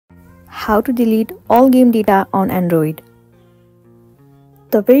how to delete all game data on Android.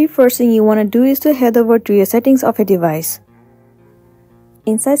 The very first thing you want to do is to head over to your settings of a device.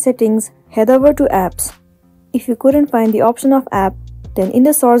 Inside settings, head over to apps. If you couldn't find the option of app, then in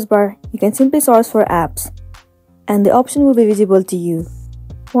the source bar, you can simply search for apps, and the option will be visible to you.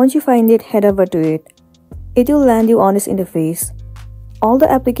 Once you find it, head over to it. It will land you on this interface. All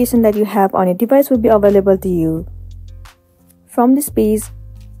the applications that you have on your device will be available to you. From this page,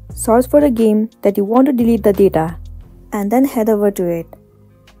 search for the game that you want to delete the data, and then head over to it.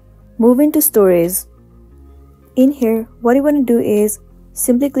 Move into storage. In here, what you want to do is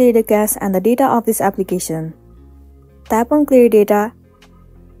simply clear the cache and the data of this application. Tap on Clear Data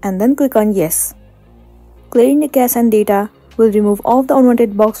and then click on Yes. Clearing the cache and data will remove all of the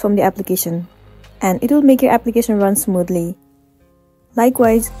unwanted bugs from the application, and it will make your application run smoothly.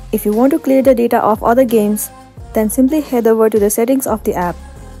 Likewise, if you want to clear the data of other games, then simply head over to the settings of the app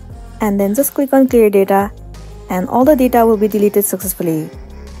and then just click on Clear Data, and all the data will be deleted successfully.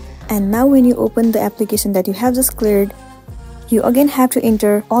 And now when you open the application that you have just cleared, you again have to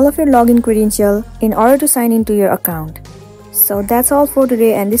enter all of your login credential in order to sign into your account. So that's all for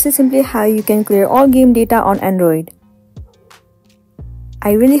today, and this is simply how you can clear all game data on Android.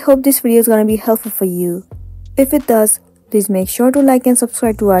 I really hope this video is gonna be helpful for you. If it does, please make sure to like and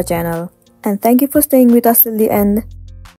subscribe to our channel. And thank you for staying with us till the end.